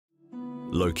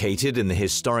Located in the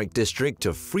historic district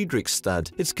of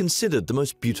Friedrichstadt, it's considered the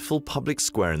most beautiful public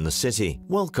square in the city.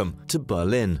 Welcome to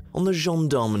Berlin, on the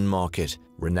Gendarmen Market.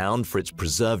 Renowned for its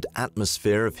preserved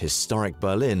atmosphere of historic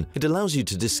Berlin, it allows you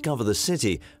to discover the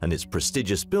city and its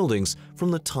prestigious buildings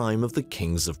from the time of the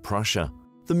kings of Prussia.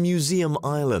 The Museum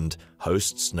Island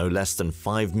hosts no less than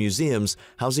 5 museums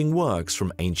housing works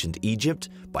from ancient Egypt,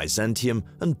 Byzantium,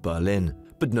 and Berlin.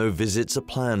 But no visits are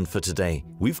planned for today.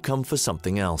 We've come for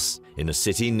something else. In a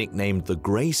city nicknamed the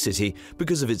Grey City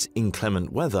because of its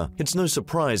inclement weather, it's no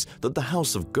surprise that the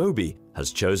House of Gobi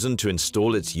has chosen to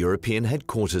install its European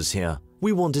headquarters here.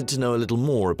 We wanted to know a little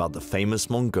more about the famous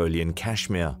Mongolian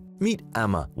Cashmere. Meet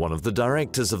Amma, one of the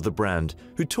directors of the brand,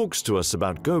 who talks to us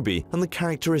about Gobi and the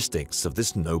characteristics of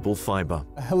this noble fiber.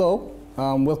 Hello.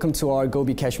 Welcome to our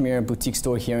GOBI Cashmere boutique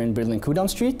store here in Berlin Kudamm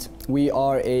Street. We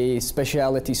are a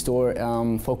specialty store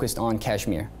focused on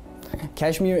cashmere.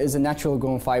 Cashmere is a natural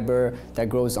grown fiber that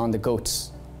grows on the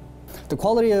goats. The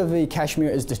quality of a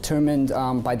cashmere is determined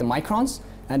by the microns,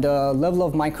 and the level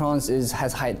of microns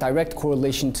has direct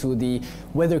correlation to the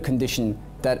weather condition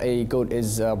that a goat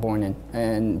is born in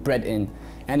and bred in.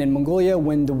 And in Mongolia,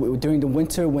 during the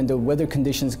winter, when the weather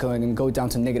conditions can go down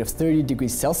to negative 30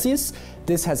 degrees Celsius,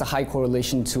 this has a high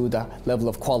correlation to the level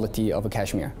of quality of a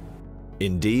cashmere.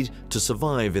 Indeed, to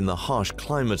survive in the harsh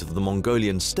climate of the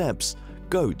Mongolian steppes,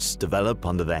 goats develop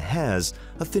under their hairs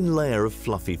a thin layer of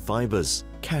fluffy fibers,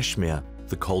 cashmere.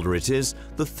 The colder it is,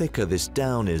 the thicker this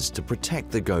down is to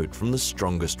protect the goat from the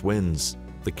strongest winds.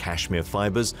 The cashmere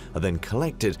fibers are then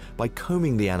collected by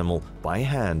combing the animal by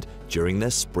hand during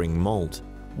their spring molt.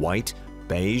 White,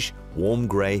 beige, warm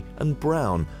grey and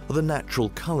brown are the natural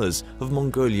colours of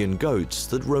Mongolian goats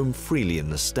that roam freely in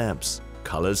the steppes,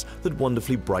 colours that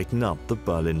wonderfully brighten up the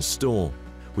Berlin store,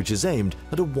 which is aimed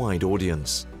at a wide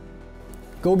audience.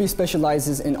 Gobi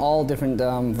specializes in all different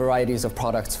varieties of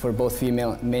products for both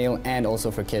female, male, and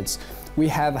also for kids. We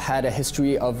have had a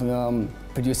history of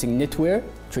producing knitwear,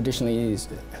 traditionally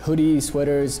hoodies,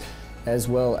 sweaters, as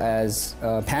well as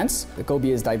pants.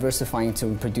 Gobi is diversifying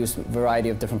to produce a variety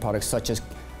of different products such as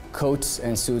coats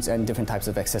and suits and different types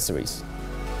of accessories.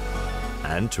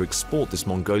 And to export this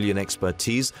Mongolian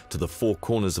expertise to the 4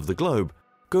 corners of the globe,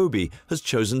 Gobi has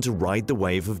chosen to ride the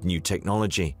wave of new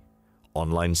technology.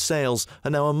 Online sales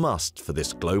are now a must for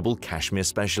this global cashmere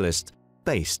specialist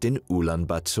based in Ulan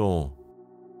Bator.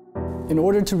 In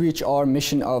order to reach our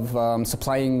mission of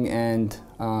supplying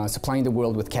the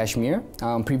world with cashmere,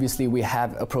 previously we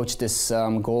have approached this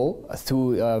goal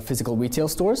through physical retail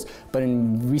stores, but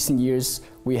in recent years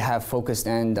we have focused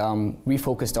and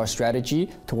refocused our strategy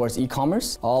towards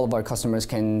e-commerce. All of our customers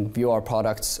can view our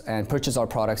products and purchase our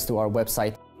products through our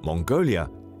website. Mongolia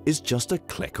is just a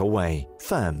click away.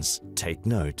 Fans, take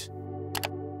note.